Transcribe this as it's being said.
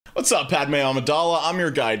What's up, Padme Amidala? I'm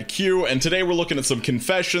your guide Q, and today we're looking at some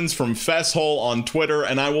confessions from Fesshole on Twitter,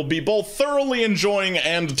 and I will be both thoroughly enjoying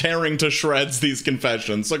and tearing to shreds these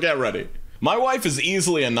confessions, so get ready. My wife is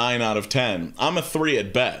easily a 9 out of 10. I'm a 3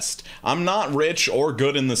 at best. I'm not rich or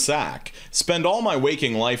good in the sack. Spend all my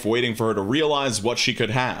waking life waiting for her to realize what she could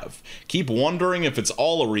have. Keep wondering if it's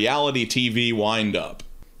all a reality TV wind-up.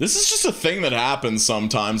 This is just a thing that happens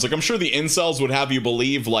sometimes. Like, I'm sure the incels would have you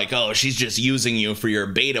believe, like, oh, she's just using you for your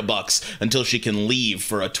beta bucks until she can leave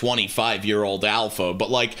for a 25-year-old alpha. But,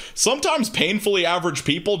 like, sometimes painfully average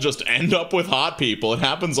people just end up with hot people. It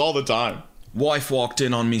happens all the time. Wife walked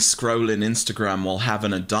in on me scrolling Instagram while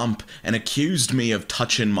having a dump and accused me of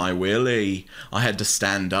touching my willy. I had to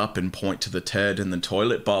stand up and point to the turd in the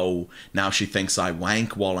toilet bowl. Now she thinks I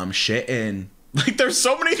wank while I'm shitting. Like, there's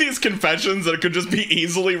so many of these confessions that it could just be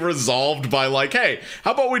easily resolved by, like, hey,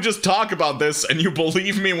 how about we just talk about this and you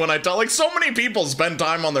believe me when I tell? Like, so many people spend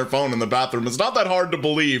time on their phone in the bathroom. It's not that hard to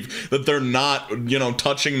believe that they're not, you know,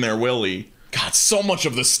 touching their willy. God, so much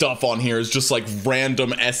of the stuff on here is just like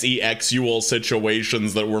random sexual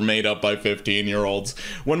situations that were made up by 15-year-olds.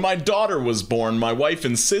 When my daughter was born, my wife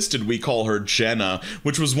insisted we call her Jenna,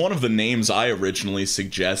 which was one of the names I originally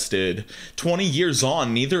suggested. 20 years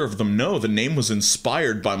on, neither of them know the name was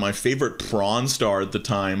inspired by my favorite prawn star at the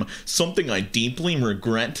time, something I deeply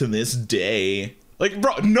regret to this day. Like,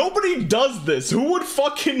 bro, nobody does this. Who would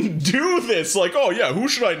fucking do this? Like, oh yeah, who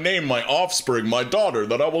should I name my offspring, my daughter,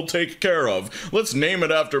 that I will take care of? Let's name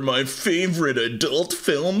it after my favorite adult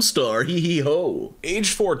film star, hee hee ho.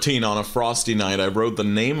 Age 14 on a frosty night, I wrote the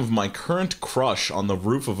name of my current crush on the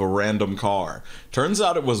roof of a random car. Turns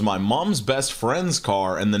out it was my mom's best friend's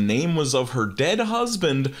car, and the name was of her dead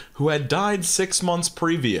husband who had died 6 months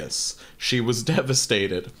previous. She was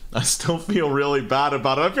devastated. I still feel really bad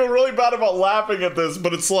about it. I feel really bad about laughing at this,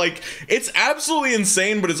 but it's like, it's absolutely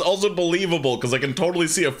insane, but it's also believable, because I can totally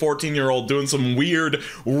see a 14-year-old doing some weird,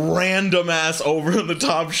 random-ass,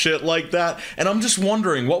 over-the-top shit like that, and I'm just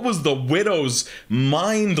wondering, what was the widow's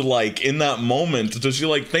mind like in that moment? Does she,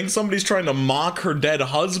 like, think somebody's trying to mock her dead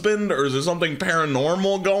husband, or is there something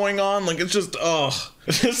paranormal going on? Like, it's just, ugh.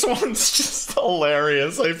 This one's just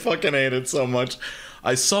hilarious. I fucking hate it so much.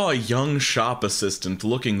 I saw a young shop assistant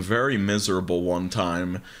looking very miserable one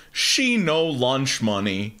time. She no lunch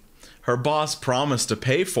money. Her boss promised to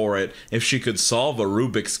pay for it if she could solve a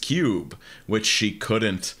Rubik's Cube, which she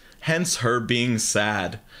couldn't, hence her being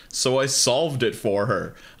sad. So I solved it for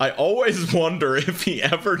her. I always wonder if he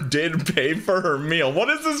ever did pay for her meal. What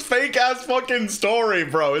is this fake-ass fucking story,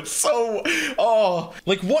 bro? It's so... oh.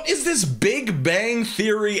 Like, what is this Big Bang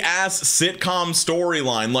Theory-ass sitcom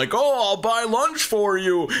storyline? Like, oh, I'll buy lunch for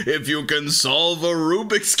you if you can solve a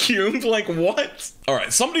Rubik's Cube. Like, what?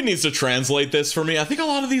 Alright, somebody needs to translate this for me. I think a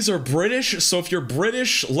lot of these are British, so if you're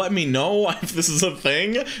British, let me know if this is a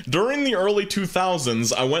thing. During the early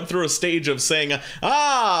 2000s, I went through a stage of saying,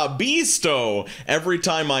 ah, beasto, every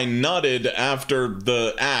time I nutted after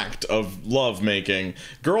the act of lovemaking.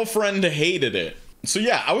 Girlfriend hated it. So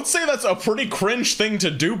yeah, I would say that's a pretty cringe thing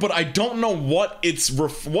to do, but I don't know what it's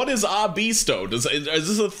what is beasto? Is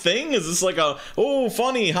this a thing? Is this like a, oh,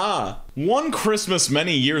 funny, ha? One Christmas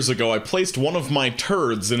many years ago, I placed one of my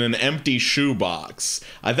turds in an empty shoebox.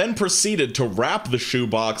 I then proceeded to wrap the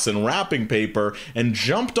shoebox in wrapping paper and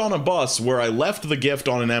jumped on a bus where I left the gift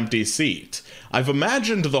on an empty seat. I've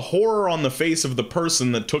imagined the horror on the face of the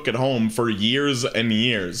person that took it home for years and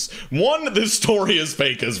years. 1, this story is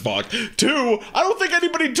fake as fuck. 2, I don't think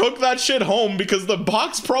anybody took that shit home because the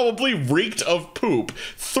box probably reeked of poop.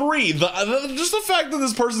 3, just the fact that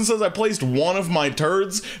this person says I placed one of my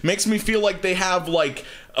turds makes me feel like they have, like,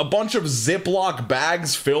 a bunch of Ziploc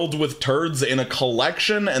bags filled with turds in a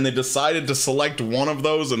collection, and they decided to select one of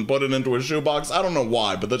those and put it into a shoebox. I don't know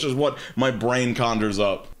why, but that's just what my brain conjures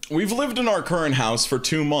up. We've lived in our current house for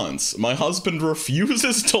 2 months. My husband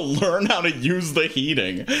refuses to learn how to use the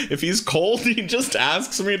heating. If he's cold, he just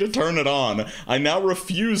asks me to turn it on. I now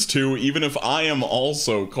refuse to, even if I am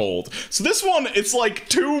also cold. So this one, it's like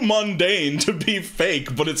too mundane to be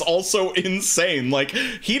fake, but it's also insane. Like,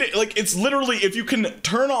 it's literally, if you can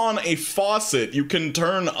turn on a faucet, you can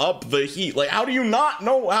turn up the heat. Like, how do you not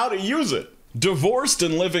know how to use it? Divorced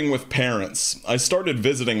and living with parents. I started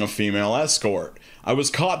visiting a female escort. I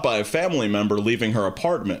was caught by a family member leaving her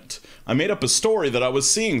apartment. I made up a story that I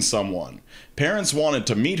was seeing someone. Parents wanted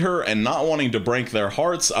to meet her, and not wanting to break their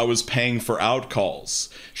hearts, I was paying for outcalls.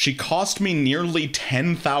 She cost me nearly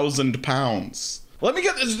 £10,000. Let me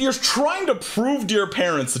get this. You're trying to prove to your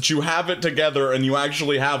parents that you have it together and you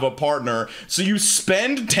actually have a partner. So you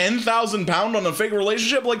spend £10,000 on a fake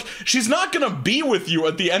relationship? Like, she's not gonna be with you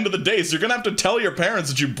at the end of the day. So you're gonna have to tell your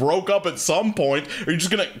parents that you broke up at some point. Or you're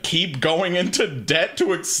just gonna keep going into debt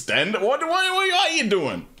to extend? What are you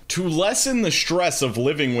doing? To lessen the stress of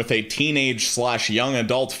living with a teenage/young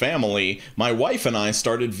adult family, my wife and I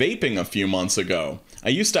started vaping a few months ago. I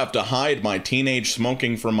used to have to hide my teenage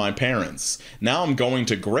smoking from my parents. Now I'm going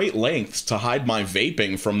to great lengths to hide my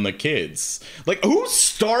vaping from the kids. Like, who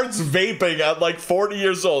starts vaping at like 40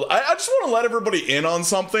 years old? I just want to let everybody in on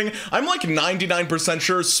something. I'm like 99%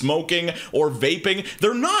 sure smoking or vaping,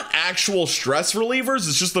 they're not actual stress relievers.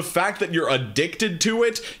 It's just the fact that you're addicted to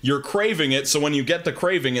it, you're craving it, so when you get the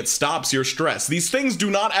craving, it stops your stress. These things do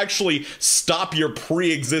not actually stop your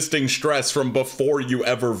pre-existing stress from before you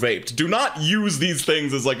ever vaped. Do not use these things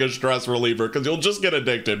as like a stress reliever, because you'll just get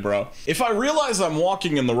addicted, bro. If I realize I'm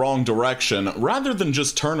walking in the wrong direction, rather than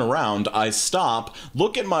just turn around, I stop,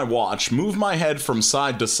 look at my watch, move my head from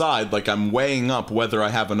side to side like I'm weighing up whether I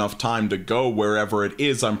have enough time to go wherever it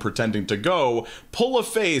is I'm pretending to go, pull a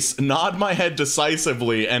face, nod my head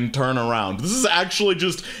decisively, and turn around. This is actually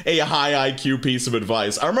just a high IQ piece of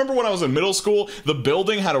advice. I remember when I was in middle school, the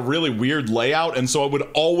building had a really weird layout, and so I would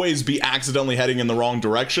always be accidentally heading in the wrong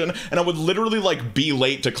direction, and I would literally like be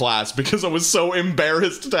late to class because I was so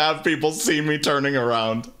embarrassed to have people see me turning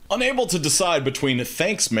around. Unable to decide between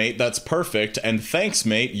 "thanks mate, that's perfect" and "thanks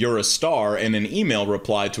mate, you're a star" in an email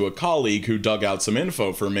reply to a colleague who dug out some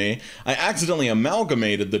info for me, I accidentally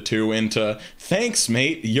amalgamated the two into "thanks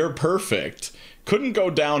mate, you're perfect." Couldn't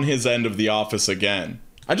go down his end of the office again.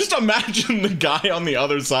 I just imagine the guy on the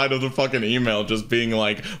other side of the fucking email just being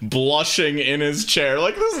like blushing in his chair.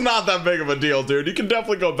 Like, this is not that big of a deal, dude. You can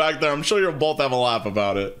definitely go back there. I'm sure you'll both have a laugh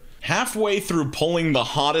about it. Halfway through pulling the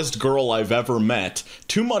hottest girl I've ever met,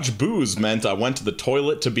 too much booze meant I went to the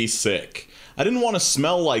toilet to be sick. I didn't want to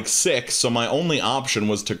smell like sick, so my only option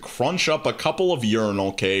was to crunch up a couple of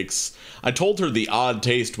urinal cakes. I told her the odd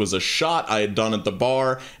taste was a shot I had done at the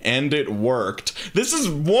bar, and it worked. This is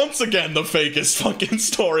once again the fakest fucking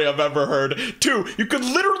story I've ever heard. Two, you could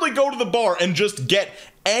literally go to the bar and just get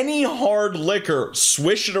any hard liquor,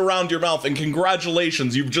 swish it around your mouth, and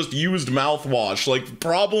congratulations, you've just used mouthwash. Like,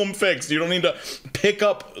 problem fixed. You don't need to pick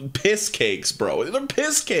up piss cakes, bro. They're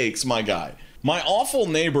piss cakes, my guy. My awful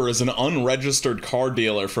neighbor is an unregistered car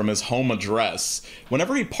dealer from his home address.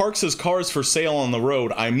 Whenever he parks his cars for sale on the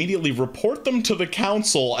road, I immediately report them to the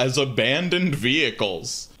council as abandoned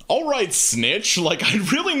vehicles. Alright, snitch, like, I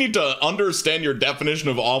really need to understand your definition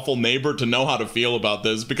of awful neighbor to know how to feel about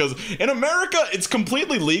this, because in America, it's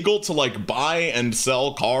completely legal to, like, buy and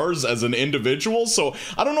sell cars as an individual, so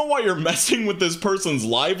I don't know why you're messing with this person's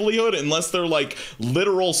livelihood unless they're, like,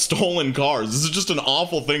 literal stolen cars. This is just an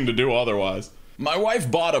awful thing to do otherwise. My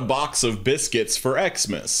wife bought a box of biscuits for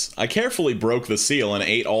Xmas. I carefully broke the seal and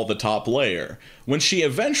ate all the top layer. When she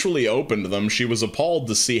eventually opened them, she was appalled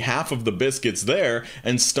to see half of the biscuits there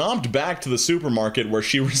and stomped back to the supermarket where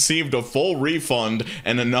she received a full refund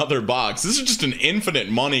and another box. This is just an infinite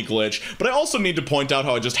money glitch, but I also need to point out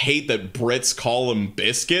how I just hate that Brits call them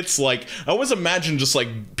biscuits. Like, I always imagine just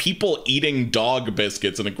like people eating dog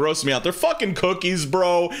biscuits and it grosses me out. They're fucking cookies,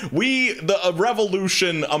 bro. The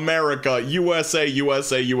revolution, America, USA,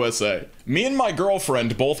 USA, USA. Me and my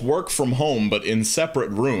girlfriend both work from home but in separate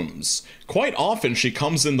rooms. Quite often she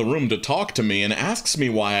comes in the room to talk to me and asks me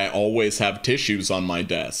why I always have tissues on my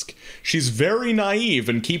desk. She's very naive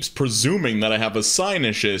and keeps presuming that I have a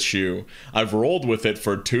sinus issue. I've rolled with it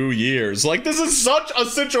for 2 years. Like, this is such a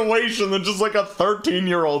situation that just like a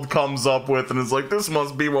 13-year-old comes up with and is like, this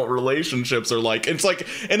must be what relationships are like. It's like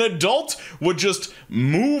an adult would just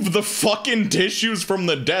move the fucking tissues from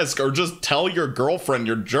the desk or just tell your girlfriend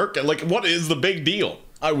you're jerking. Like, what is the big deal?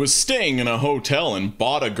 I was staying in a hotel and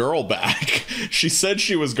bought a girl back. She said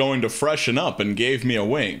she was going to freshen up and gave me a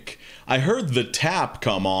wink. I heard the tap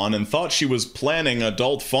come on and thought she was planning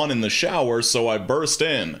adult fun in the shower, so I burst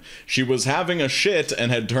in. She was having a shit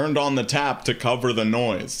and had turned on the tap to cover the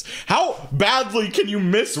noise. How badly can you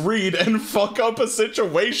misread and fuck up a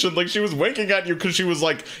situation? Like, she was winking at you because she was,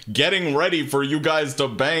 like, getting ready for you guys to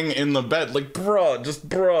bang in the bed. Like,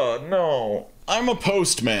 bruh, no. I'm a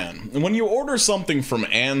postman. When you order something from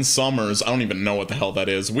Ann Summers, I don't even know what the hell that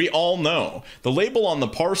is, we all know. The label on the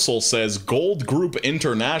parcel says Gold Group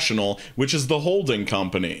International, which is the holding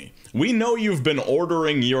company. We know you've been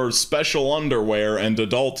ordering your special underwear and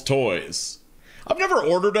adult toys. I've never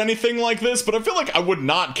ordered anything like this, but I feel like I would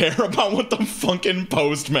not care about what the fucking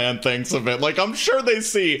postman thinks of it. Like, I'm sure they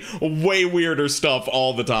see way weirder stuff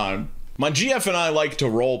all the time. My GF and I like to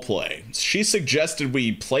roleplay. She suggested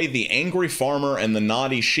we play the angry farmer and the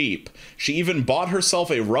naughty sheep. She even bought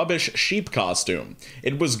herself a rubbish sheep costume.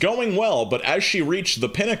 It was going well, but as she reached the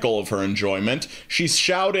pinnacle of her enjoyment, she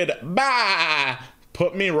shouted, "Bah!"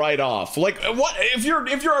 Put me right off. Like, what if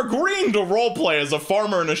you're agreeing to roleplay as a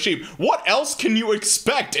farmer and a sheep, what else can you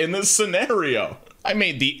expect in this scenario? I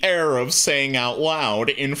made the error of saying out loud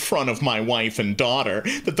in front of my wife and daughter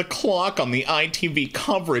that the clock on the ITV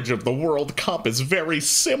coverage of the World Cup is very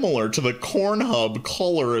similar to the Cornhub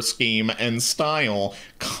color scheme and style.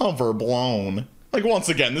 Cover blown. Like, once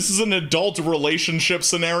again, this is an adult relationship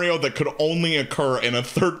scenario that could only occur in a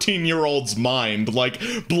 13-year-old's mind.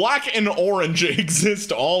 Like, black and orange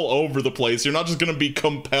exist all over the place. You're not just gonna be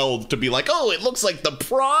compelled to be like, oh, it looks like the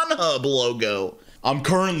Prawn Hub logo. I'm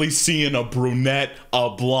currently seeing a brunette, a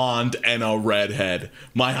blonde, and a redhead.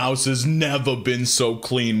 My house has never been so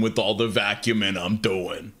clean with all the vacuuming I'm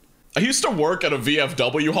doing. I used to work at a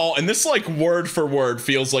VFW hall, and this, like, word for word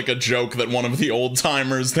feels like a joke that one of the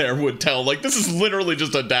old-timers there would tell. Like, this is literally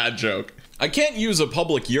just a dad joke. I can't use a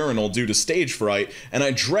public urinal due to stage fright, and I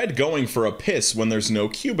dread going for a piss when there's no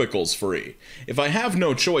cubicles free. If I have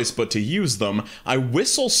no choice but to use them, I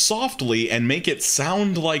whistle softly and make it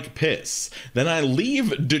sound like piss. Then I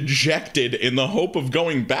leave dejected in the hope of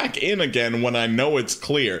going back in again when I know it's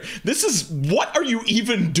clear. What are you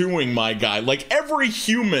even doing, my guy? Like, every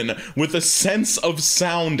human with a sense of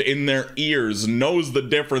sound in their ears knows the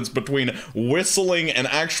difference between whistling and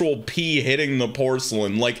actual pee hitting the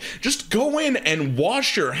porcelain. Like, just go in and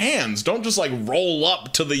wash your hands. Don't just like roll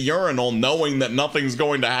up to the urinal knowing that nothing's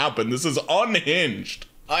going to happen. This is unhinged.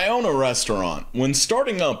 I own a restaurant. When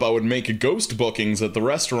starting up, I would make ghost bookings at the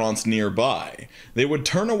restaurants nearby. They would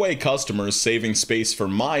turn away customers, saving space for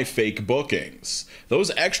my fake bookings. Those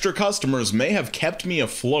extra customers may have kept me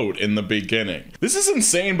afloat in the beginning. This is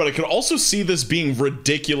insane, but I could also see this being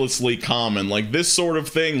ridiculously common. Like, this sort of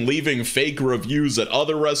thing, leaving fake reviews at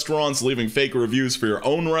other restaurants, leaving fake reviews for your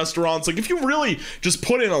own restaurants. Like, if you really just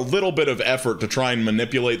put in a little bit of effort to try and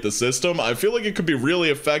manipulate the system, I feel like it could be really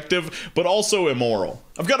effective, but also immoral.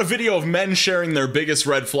 I've got a video of men sharing their biggest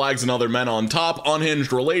red flags in other men on top,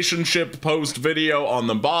 unhinged relationship post video on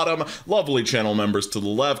the bottom, lovely channel members to the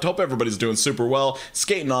left. Hope everybody's doing super well,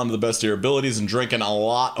 skating on to the best of your abilities and drinking a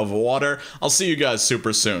lot of water. I'll see you guys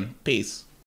super soon. Peace.